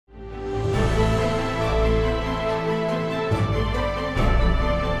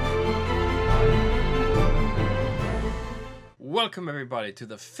Welcome everybody to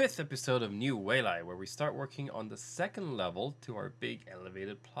the 5th episode of New Waylie, where we start working on the second level to our big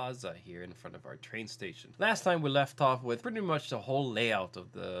elevated plaza here in front of our train station. Last time we left off with pretty much the whole layout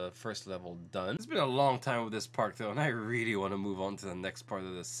of the first level done. It's been a long time with this park though, and I really want to move on to the next part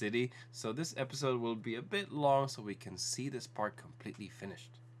of the city, so this episode will be a bit long so we can see this part completely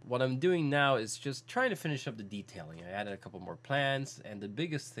finished. What I'm doing now is just trying to finish up the detailing. I added a couple more plants, and the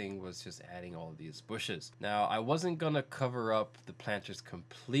biggest thing was just adding all of these bushes. Now, I wasn't gonna cover up the planters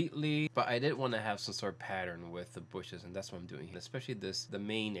completely, but I did want to have some sort of pattern with the bushes, and that's what I'm doing here. Especially the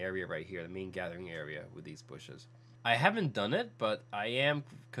main area right here, the main gathering area with these bushes. I haven't done it, but I am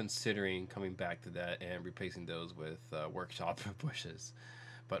considering coming back to that and replacing those with workshop bushes.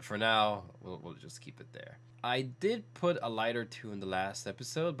 But for now, we'll just keep it there. I did put a light or two in the last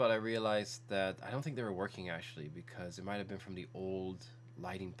episode, but I realized that I don't think they were working actually, because it might have been from the old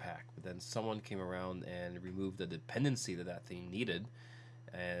lighting pack. But then someone came around and removed the dependency that thing needed.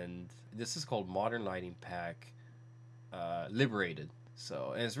 And this is called Modern Lighting Pack Liberated.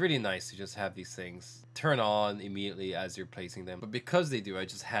 So, and it's really nice to just have these things turn on immediately as you're placing them. But because they do, I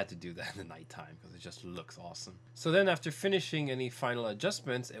just had to do that in the nighttime because it just looks awesome. So then after finishing any final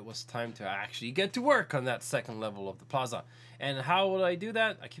adjustments, it was time to actually get to work on that second level of the plaza. And how would I do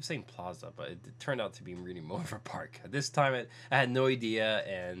that? I keep saying plaza, but it turned out to be really more of a park. This time I had no idea,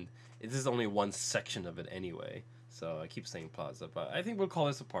 and this is only one section of it anyway. So I keep saying plaza, but I think we'll call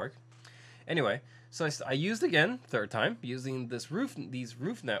this a park. Anyway, so I used again, third time, using these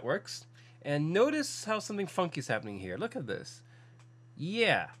roof networks, and notice how something funky is happening here. Look at this.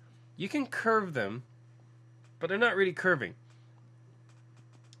 Yeah, you can curve them, but they're not really curving.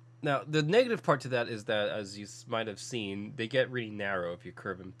 Now, the negative part to that is that, as you might have seen, they get really narrow if you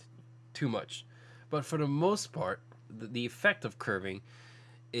curve them too much. But for the most part, the effect of curving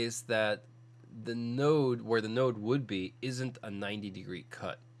is that the node, where the node would be, isn't a 90-degree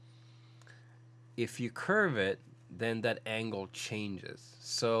cut. If you curve it, then that angle changes.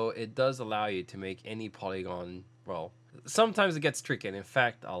 So it does allow you to make any polygon, well, sometimes it gets tricky. And in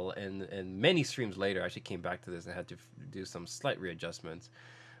fact, in many streams later, I actually came back to this and had to do some slight readjustments.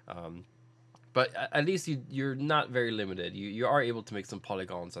 But at least you're not very limited. You are able to make some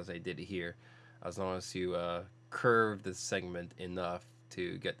polygons, as I did here, as long as you curve the segment enough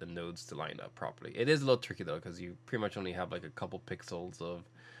to get the nodes to line up properly. It is a little tricky though, because you pretty much only have like a couple pixels of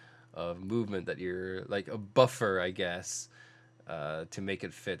movement that you're like a buffer, I guess, to make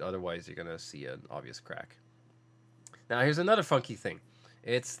it fit. Otherwise you're gonna see an obvious crack. Now here's another funky thing.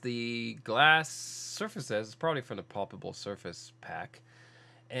 It's the glass surfaces. It's probably from the poppable surface pack,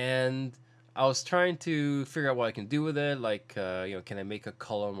 and I was trying to figure out what I can do with it, like can I make a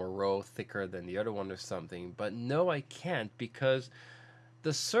column or row thicker than the other one or something. But no, I can't, because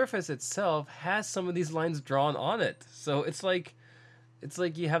the surface itself has some of these lines drawn on it. So it's like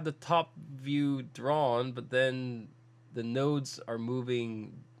you have the top view drawn, but then the nodes are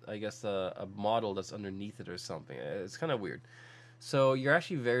moving, I guess, a model that's underneath it or something. It's kind of weird. So you're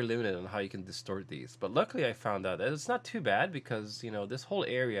actually very limited on how you can distort these. But luckily I found out that it's not too bad, because, this whole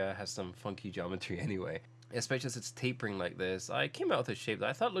area has some funky geometry anyway. Especially as it's tapering like this. I came out with a shape that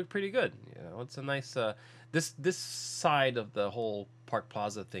I thought looked pretty good. It's a nice... This side of the whole Park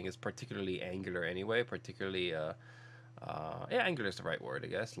Plaza thing is particularly angular anyway, particularly... yeah, angular is the right word, I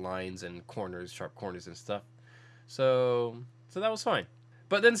guess. Lines and corners, sharp corners and stuff. So that was fine.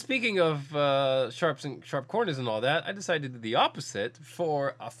 But then, speaking of sharp corners and all that, I decided to do the opposite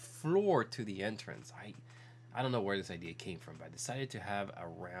for a floor to the entrance. I don't know where this idea came from, but I decided to have a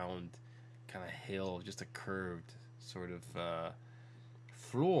round kind of hill, just a curved sort of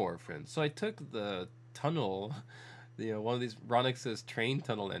floor, friends. So I took the tunnel, one of these Ronix's train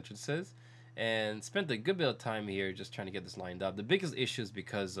tunnel entrances, and spent a good bit of time here just trying to get this lined up. The biggest issue is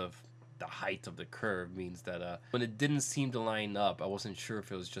because of the height of the curve, means that when it didn't seem to line up, I wasn't sure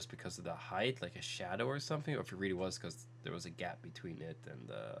if it was just because of the height, like a shadow or something, or if it really was because there was a gap between it and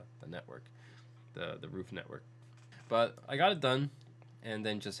the network, the roof network. But I got it done, and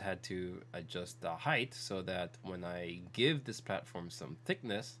then just had to adjust the height so that when I give this platform some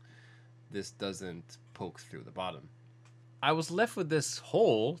thickness, this doesn't poke through the bottom. I was left with this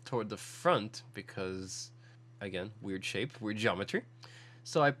hole toward the front because, again, weird shape, weird geometry.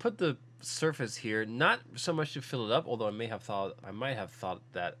 So I put the surface here, not so much to fill it up, although I might have thought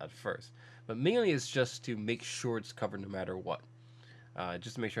that at first, but mainly it's just to make sure it's covered no matter what,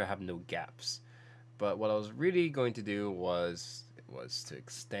 just to make sure I have no gaps. But what I was really going to do was to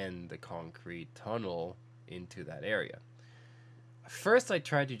extend the concrete tunnel into that area. First, I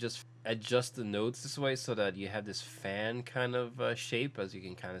tried to just adjust the nodes this way so that you have this fan kind of shape, as you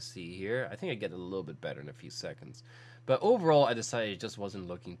can kind of see here. I think I get a little bit better in a few seconds. But overall, I decided it just wasn't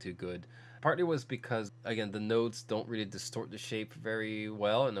looking too good. Partly was because, again, the nodes don't really distort the shape very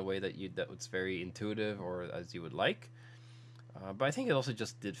well in a way that was very intuitive or as you would like. But I think it also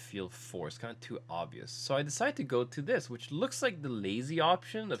just did feel forced, kind of too obvious. So I decided to go to this, which looks like the lazy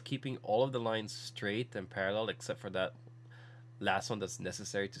option of keeping all of the lines straight and parallel, except for that last one that's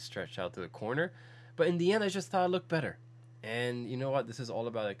necessary to stretch out to the corner. But in the end, I just thought it looked better. And you know what? This is all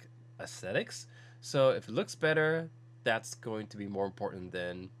about like aesthetics. So if it looks better, that's going to be more important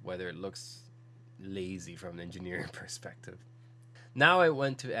than whether it looks lazy from an engineering perspective. Now I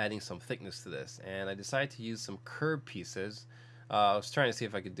went to adding some thickness to this, and I decided to use some curb pieces. I was trying to see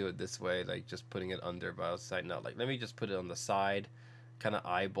if I could do it this way, like just putting it under, but I was deciding, no, like let me just put it on the side, kind of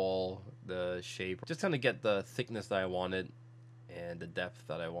eyeball the shape, just kind of get the thickness that I wanted and the depth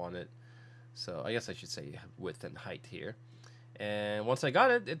that I wanted. So I guess I should say width and height here. And once I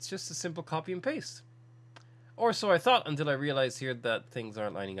got it, it's just a simple copy and paste. Or so I thought until I realized here that things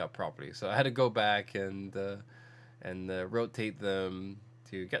aren't lining up properly. So I had to go back and rotate them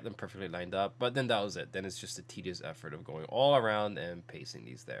to get them perfectly lined up. But then that was it. Then it's just a tedious effort of going all around and pasting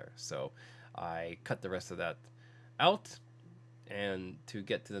these there. So I cut the rest of that out and to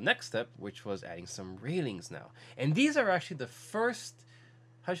get to the next step, which was adding some railings now. And these are actually the first,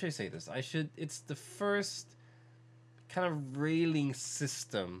 how should I say this? It's the first kind of railing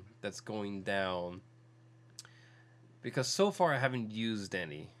system that's going down, because so far I haven't used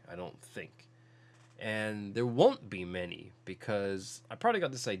any, I don't think. And there won't be many because I probably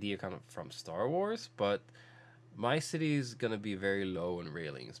got this idea kind of from Star Wars, but my city is going to be very low in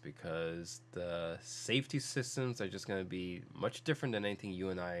railings because the safety systems are just going to be much different than anything you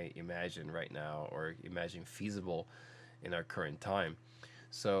and I imagine right now or imagine feasible in our current time.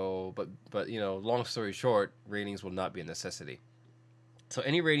 So, but you know, long story short, railings will not be a necessity. So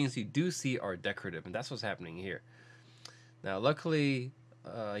any railings you do see are decorative, and that's what's happening here. Now, luckily,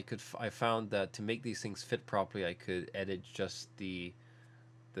 I found that to make these things fit properly, I could edit just the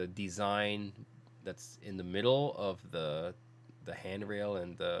design that's in the middle of the handrail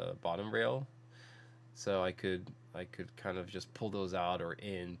and the bottom rail. So I could kind of just pull those out or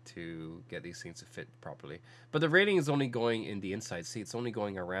in to get these things to fit properly. But the railing is only going in the inside. See, it's only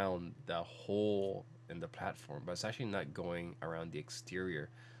going around the hole in the platform, but it's actually not going around the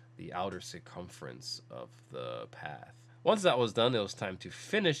exterior, the outer circumference of the path. Once that was done, it was time to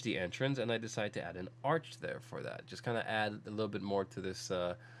finish the entrance, and I decided to add an arch there for that. Just kind of add a little bit more to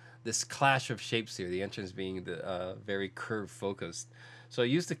this clash of shapes here. The entrance being the very curve focused. So I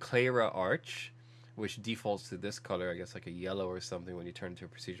used the Clara arch, which defaults to this color, I guess like a yellow or something when you turn into a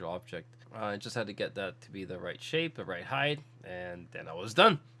procedural object. I just had to get that to be the right shape, the right height, and then I was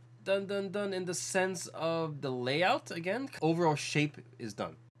done. Done in the sense of the layout again. Overall shape is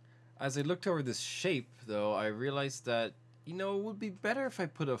done. As I looked over this shape, though, I realized that, you know, it would be better if I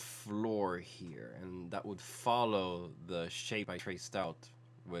put a floor here, and that would follow the shape I traced out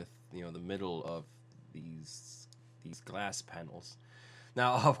with, you know, the middle of these glass panels.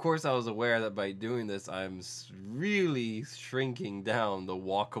 Now, of course, I was aware that by doing this, I'm really shrinking down the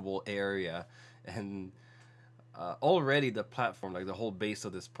walkable area, and already the platform, like the whole base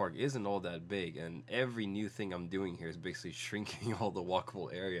of this park, isn't all that big, and every new thing I'm doing here is basically shrinking all the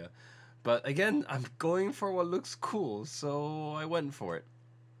walkable area. But again, I'm going for what looks cool, so I went for it.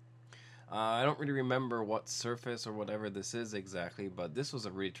 I don't really remember what surface or whatever this is exactly, but this was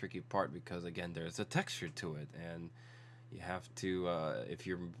a really tricky part because, again, there's a texture to it, and you have to, if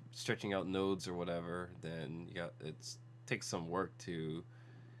you're stretching out nodes or whatever, then it takes some work to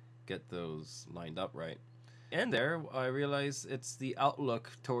get those lined up right. And there, I realized it's the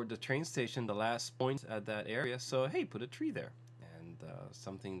outlook toward the train station, the last point at that area. So hey, put a tree there, and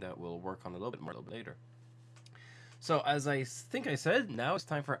something that we'll work on a little bit more later. So as I think I said, now it's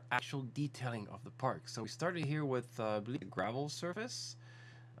time for actual detailing of the park. So we started here with, I believe, a gravel surface,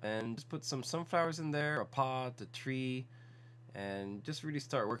 and just put some sunflowers in there, a pot, a tree, and just really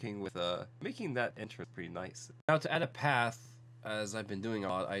start working with making that entrance pretty nice. Now to add a path, as I've been doing a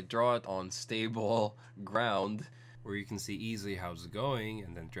lot, I draw it on stable ground where you can see easily how it's going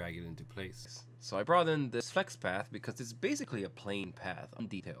and then drag it into place. So I brought in this flex path because it's basically a plain path,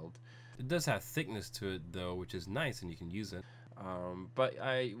 undetailed. It does have thickness to it though, which is nice and you can use it. But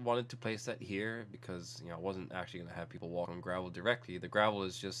I wanted to place that here because, you know, I wasn't actually going to have people walk on gravel directly. The gravel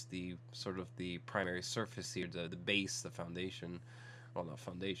is just the sort of the primary surface here, the base, the foundation. Well, not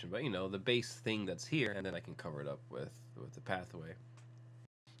foundation, but, you know, the base thing that's here, and then I can cover it up with the pathway.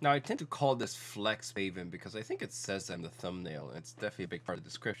 Now, I tend to call this flex pavement because I think it says that in the thumbnail, and it's definitely a big part of the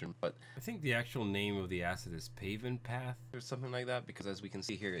description, but I think the actual name of the asset is pavement path or something like that, because as we can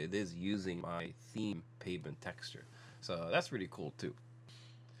see here, it is using my theme pavement texture. So that's really cool too.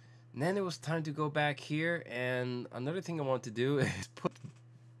 And then it was time to go back here, and another thing I want to do is put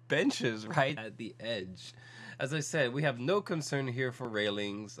benches right at the edge. As I said, we have no concern here for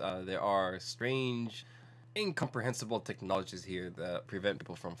railings. There are strange, incomprehensible technologies here that prevent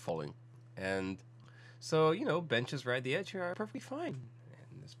people from falling. And so, you know, benches right at the edge here are perfectly fine.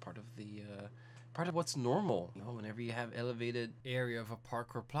 And it's part of the part of what's normal, you know, whenever you have elevated area of a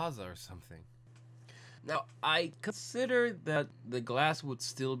park or plaza or something. Now, I consider that the glass would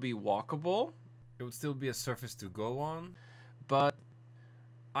still be walkable. It would still be a surface to go on, but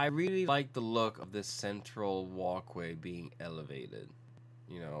I really like the look of this central walkway being elevated,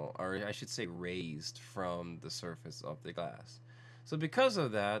 you know, or I should say raised from the surface of the glass. So because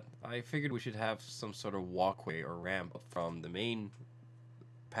of that, I figured we should have some sort of walkway or ramp from the main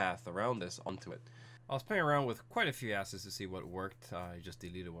path around this onto it. I was playing around with quite a few assets to see what worked. I just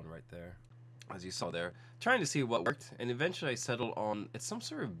deleted one right there, as you saw there, trying to see what worked, and eventually I settled on it's some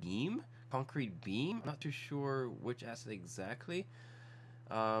sort of beam, concrete beam. I'm not too sure which asset exactly,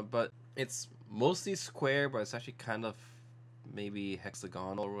 but it's mostly square, but it's actually kind of maybe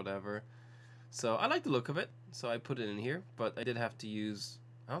hexagonal or whatever. So I like the look of it, so I put it in here, but I did have to use,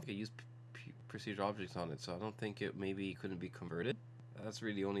 I don't think I used procedural objects on it, so I don't think it maybe couldn't be converted. That's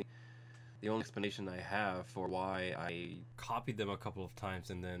really the only explanation I have for why I copied them a couple of times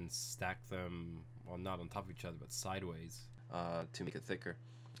and then stacked them, well, not on top of each other, but sideways, to make it thicker.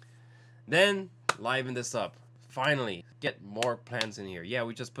 Then liven this up. Finally, get more plants in here. Yeah,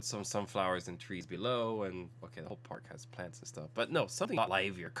 we just put some sunflowers and trees below, and okay, the whole park has plants and stuff. But no, something a lot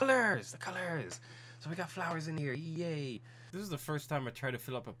livelier. Colors, the colors. So we got flowers in here. Yay! This is the first time I tried to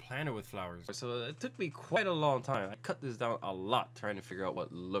fill up a planter with flowers, so it took me quite a long time. I cut this down a lot trying to figure out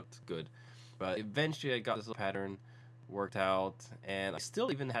what looked good. But eventually I got this little pattern worked out, and I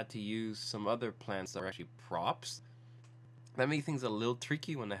still even had to use some other plants that were actually props. That made things a little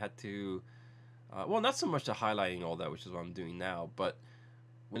tricky when I had to, well, not so much the highlighting all that, which is what I'm doing now, but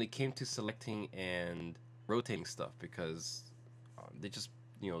when it came to selecting and rotating stuff, because they just,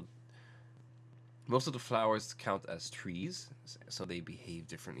 you know, most of the flowers count as trees, so they behave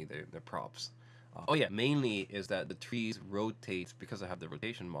differently. They're props. Oh yeah, mainly is that the trees rotate, because I have the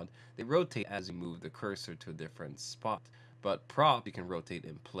rotation mod, they rotate as you move the cursor to a different spot. But prop, you can rotate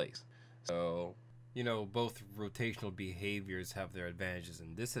in place. So, you know, both rotational behaviors have their advantages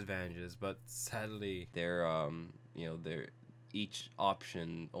and disadvantages, but sadly, they're, you know, each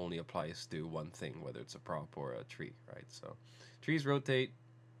option only applies to one thing, whether it's a prop or a tree, right? So, trees rotate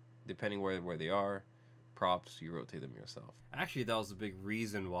depending where they are. Props, you rotate them yourself. Actually, that was a big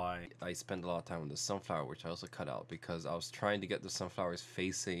reason why I spent a lot of time on the sunflower, which I also cut out, because I was trying to get the sunflowers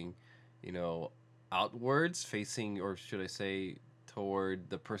facing, you know, outwards, facing, or should I say, toward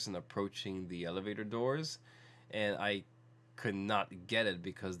the person approaching the elevator doors, and I could not get it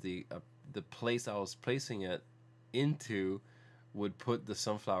because the place I was placing it into would put the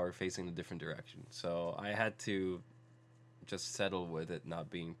sunflower facing a different direction. So I had to just settle with it not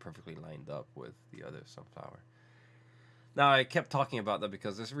being perfectly lined up with the other sunflower. Now, I kept talking about that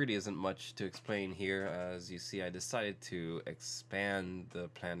because there really isn't much to explain here. As you see, I decided to expand the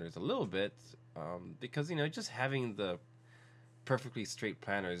planters a little bit, because, you know, just having the perfectly straight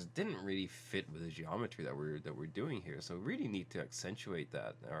planters didn't really fit with the geometry that we're doing here. So we really need to accentuate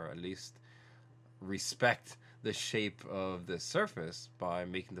that, or at least respect the shape of the surface by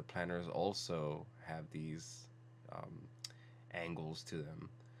making the planters also have these angles to them.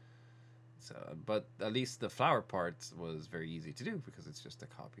 So, but at least the flower part was very easy to do because it's just a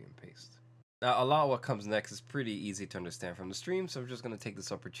copy and paste. Now, a lot of what comes next is pretty easy to understand from the stream, so I'm just going to take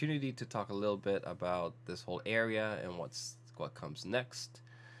this opportunity to talk a little bit about this whole area and what comes next.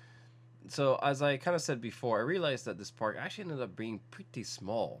 So, as I kind of said before, I realized that this park actually ended up being pretty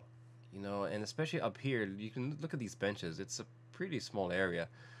small, you know, and especially up here, you can look at these benches. It's a pretty small area.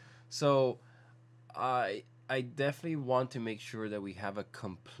 So, I definitely want to make sure that we have a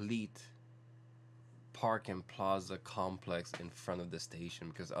complete park and plaza complex in front of the station,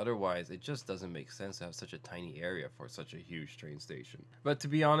 because otherwise it just doesn't make sense to have such a tiny area for such a huge train station. But to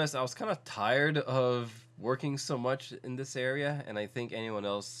be honest, I was kind of tired of working so much in this area, and I think anyone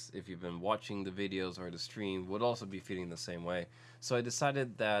else, if you've been watching the videos or the stream, would also be feeling the same way. So I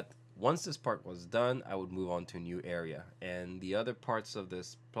decided that once this park was done, I would move on to a new area, and the other parts of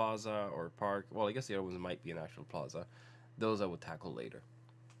this plaza or park, well, I guess the other ones might be an actual plaza, those I would tackle later.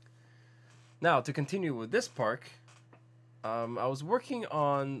 Now, to continue with this park, I was working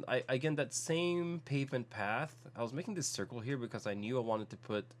on, again, that same pavement path. I was making this circle here because I knew I wanted to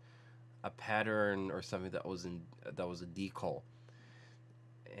put a pattern or something that was a decal.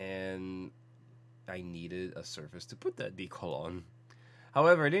 And I needed a surface to put that decal on.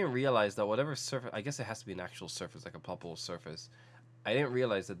 However, I didn't realize that whatever surface, I guess it has to be an actual surface, like a ploppable surface. I didn't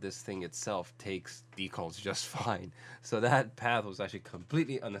realize that this thing itself takes decals just fine. So that path was actually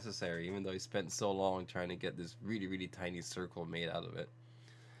completely unnecessary, even though I spent so long trying to get this really, really tiny circle made out of it.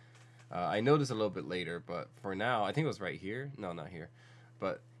 I noticed a little bit later, but for now, I think it was right here. No, not here.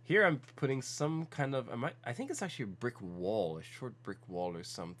 But here I'm putting some kind of, I think it's actually a brick wall, a short brick wall or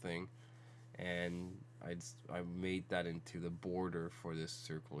something. And I made that into the border for this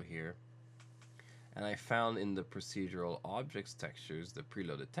circle here. And I found in the procedural objects textures, the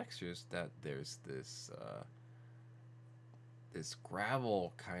preloaded textures, that there's this this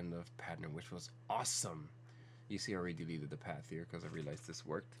gravel kind of pattern, which was awesome. You see, I already deleted the path here because I realized this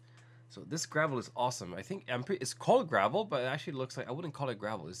worked. So this gravel is awesome. I think it's called gravel, but it actually looks like, I wouldn't call it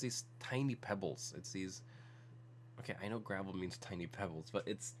gravel. It's these tiny pebbles. It's these, okay, I know gravel means tiny pebbles, but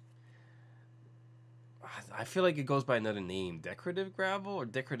I feel like it goes by another name. Decorative gravel or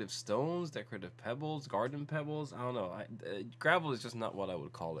decorative stones, decorative pebbles, garden pebbles. I don't know. Gravel is just not what I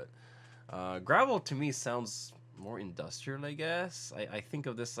would call it. Gravel to me sounds more industrial, I guess. I think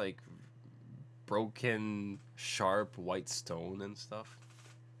of this like broken, sharp white stone and stuff.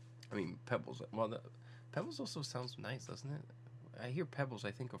 I mean, pebbles. Well, pebbles also sounds nice, doesn't it? I hear pebbles,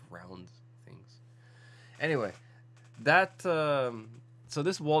 I think of round things. Anyway, that so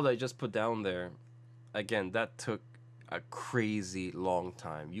this wall that I just put down there, again, that took a crazy long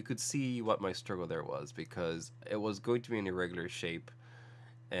time. You could see what my struggle there was because it was going to be an irregular shape,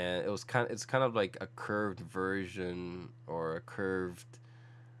 and it's kind of like a curved version or a curved,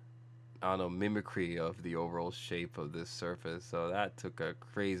 I don't know, mimicry of the overall shape of this surface. So that took a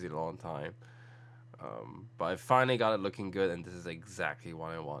crazy long time. But I finally got it looking good, and this is exactly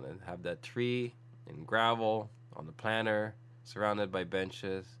what I wanted. Have that tree in gravel on the planter, surrounded by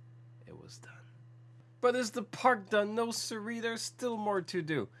benches. It was done. But is the park done? No, siree. There's still more to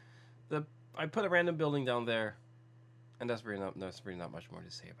do. I put a random building down there, and that's really not much more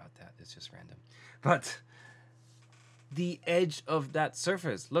to say about that. It's just random. But the edge of that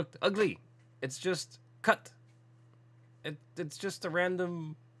surface looked ugly. It's just cut. It's just a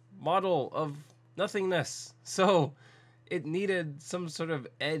random model of nothingness. So it needed some sort of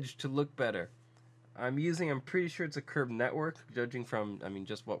edge to look better. I'm pretty sure it's a curved network, judging from, I mean,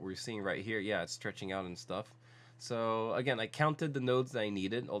 just what we're seeing right here. Yeah, it's stretching out and stuff. So again, I counted the nodes that I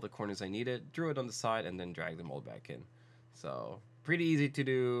needed, all the corners I needed, drew it on the side, and then dragged them all back in. So pretty easy to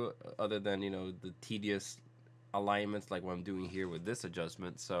do, other than, you know, the tedious alignments like what I'm doing here with this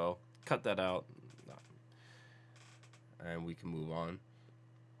adjustment. So cut that out, and we can move on.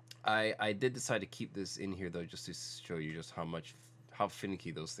 I did decide to keep this in here though, just to show you just how finicky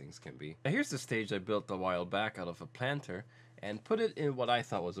those things can be. Now here's the stage I built a while back out of a planter and put it in what I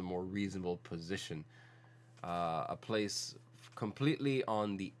thought was a more reasonable position. A place completely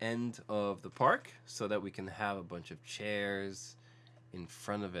on the end of the park so that we can have a bunch of chairs in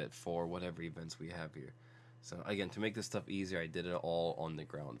front of it for whatever events we have here. So again, to make this stuff easier, I did it all on the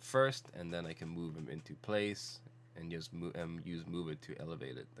ground first, and then I can move them into place and just use move it to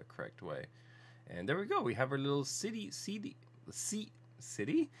elevate it the correct way. And there we go. We have our little seating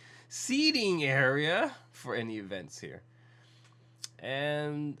area for any events here.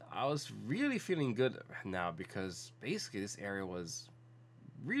 And I was really feeling good now because basically this area was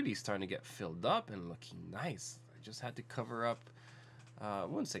really starting to get filled up and looking nice. I just had to cover up, I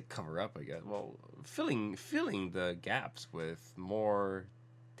wouldn't say cover up, I guess. Well, filling the gaps with more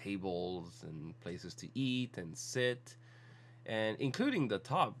tables and places to eat and sit, and including the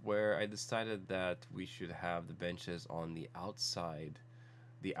top where I decided that we should have the benches on the outside,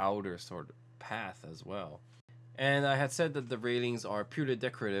 the outer sort of path as well. And I had said that the railings are purely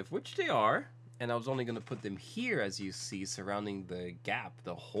decorative, which they are, and I was only going to put them here, as you see, surrounding the gap,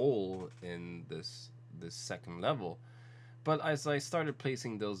 the hole in this second level. But as I started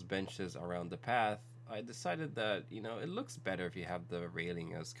placing those benches around the path, I decided that, you know, it looks better if you have the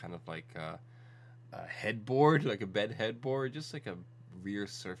railing as kind of like a headboard, like a bed headboard, just like a rear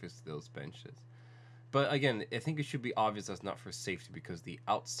surface to those benches. But again, I think it should be obvious that's not for safety because the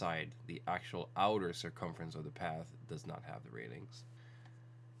outside, the actual outer circumference of the path does not have the railings.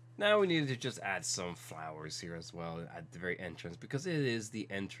 Now we needed to just add some flowers here as well at the very entrance because it is the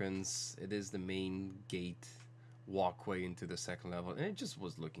entrance, it is the main gate walkway into the second level, and it just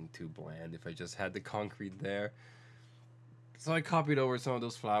was looking too bland if I just had the concrete there. So I copied over some of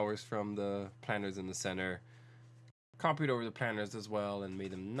those flowers from the planters in the center, copied over the planters as well, and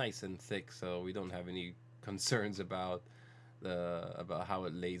made them nice and thick so we don't have any concerns about how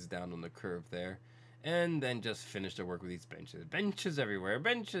it lays down on the curve there. And then just finished the work with these benches. Benches everywhere,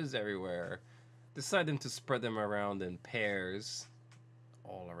 benches everywhere. decided to spread them around in pairs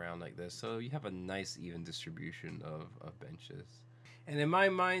all around like this, so you have a nice even distribution of benches. And in my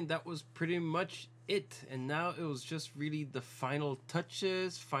mind, that was pretty much it. And now it was just really the final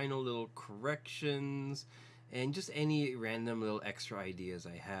touches, final little corrections, and just any random little extra ideas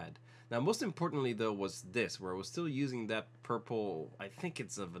I had. Now, most importantly, though, was this, where I was still using that purple, I think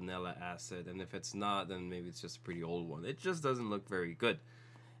it's a vanilla acid, and if it's not, then maybe it's just a pretty old one. It just doesn't look very good.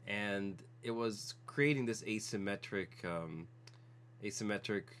 And it was creating this asymmetric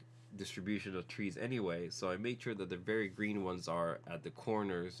distribution of trees anyway, so I made sure that the very green ones are at the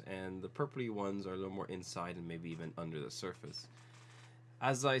corners and the purpley ones are a little more inside and maybe even under the surface.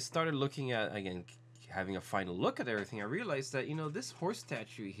 As I started looking at, again, having a final look at everything, I realized that, you know, this horse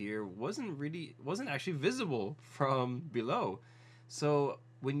statue here wasn't actually visible from below. So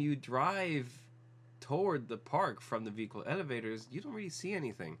when you drive toward the park from the vehicle elevators, you don't really see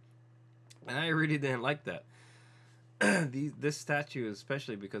anything. And I really didn't like that. This statue,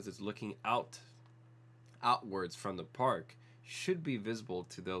 especially because it's looking outwards from the park, should be visible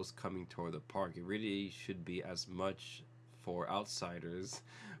to those coming toward the park. It really should be as much for outsiders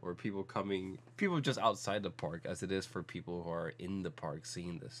or people just outside the park as it is for people who are in the park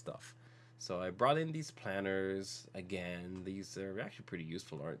seeing this stuff. So I brought in these planners again. These are actually pretty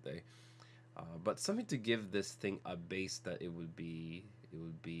useful, aren't they? But something to give this thing a base that it would be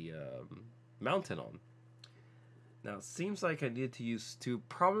mounted on. Now, it seems like I needed to use two,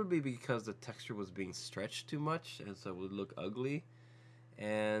 probably because the texture was being stretched too much, and so it would look ugly.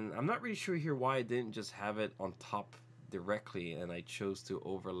 And I'm not really sure here why I didn't just have it on top directly, and I chose to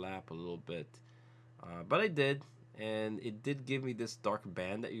overlap a little bit. But I did, and it did give me this dark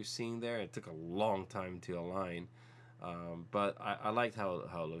band that you're seeing there. It took a long time to align, but I liked how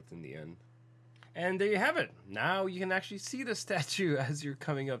it looked in the end. And there you have it. Now you can actually see the statue as you're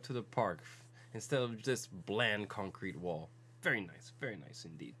coming up to the park, instead of this bland concrete wall. Very nice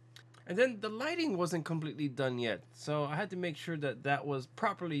indeed. And then the lighting wasn't completely done yet, so I had to make sure that that was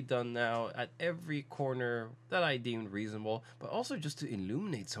properly done now at every corner that I deemed reasonable, but also just to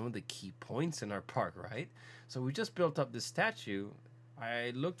illuminate some of the key points in our park, right? So we just built up this statue.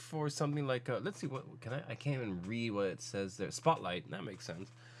 I looked for something like a, let's see, what I can't even read what it says there. Spotlight, that makes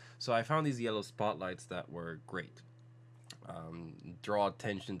sense. So I found these yellow spotlights that were great. Draw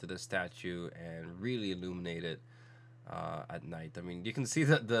attention to the statue and really illuminate it at night. I mean, you can see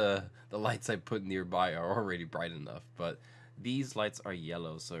that the lights I put nearby are already bright enough, but these lights are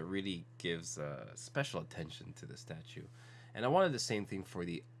yellow, so it really gives special attention to the statue. And I wanted the same thing for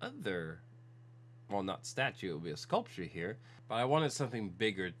the other, well, not statue, it would be a sculpture here, but I wanted something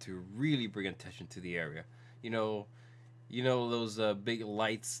bigger to really bring attention to the area. You know those big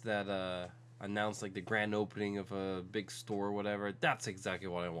lights that announce like the grand opening of a big store or whatever? That's exactly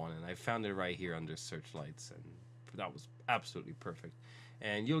what I wanted. I found it right here under searchlights, and that was absolutely perfect.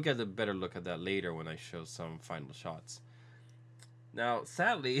 And you'll get a better look at that later when I show some final shots. Now,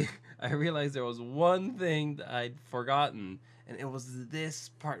 sadly, I realized there was one thing that I'd forgotten, and it was this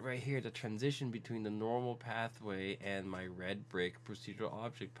part right here, the transition between the normal pathway and my red brick procedural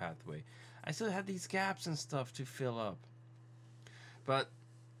object pathway. I still had these gaps and stuff to fill up. But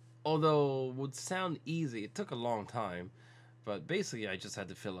although it would sound easy, it took a long time. But basically, I just had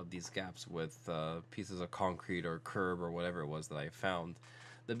to fill up these gaps with pieces of concrete or curb or whatever it was that I found.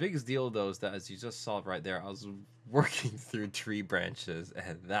 The biggest deal, though, is that as you just saw right there, I was working through tree branches,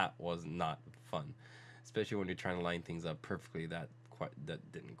 and that was not fun. Especially when you're trying to line things up perfectly, that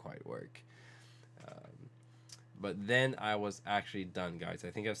didn't quite work. But then I was actually done, guys. I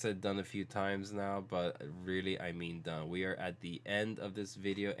think I've said done a few times now, but really, I mean done. We are at the end of this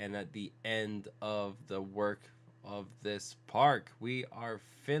video and at the end of the work of this park. We are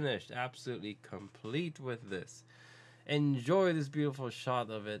finished, absolutely complete with this. Enjoy this beautiful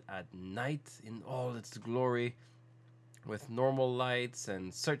shot of it at night in all its glory, with normal lights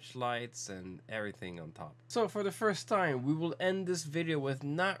and searchlights and everything on top. So for the first time, we will end this video with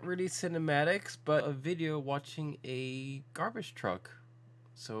not really cinematics, but a video watching a garbage truck,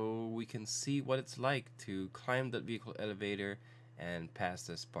 so we can see what it's like to climb that vehicle elevator and pass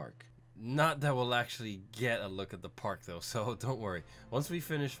this park. Not that we'll actually get a look at the park though, so don't worry. Once we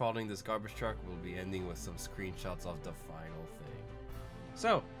finish following this garbage truck, we'll be ending with some screenshots of the final thing.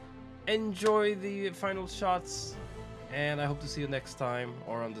 So, enjoy the final shots, and I hope to see you next time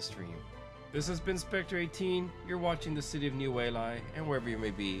or on the stream. This has been Spectre18. You're watching the city of New Waylie, and wherever you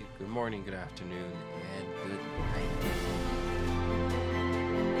may be, good morning, good afternoon, and good night.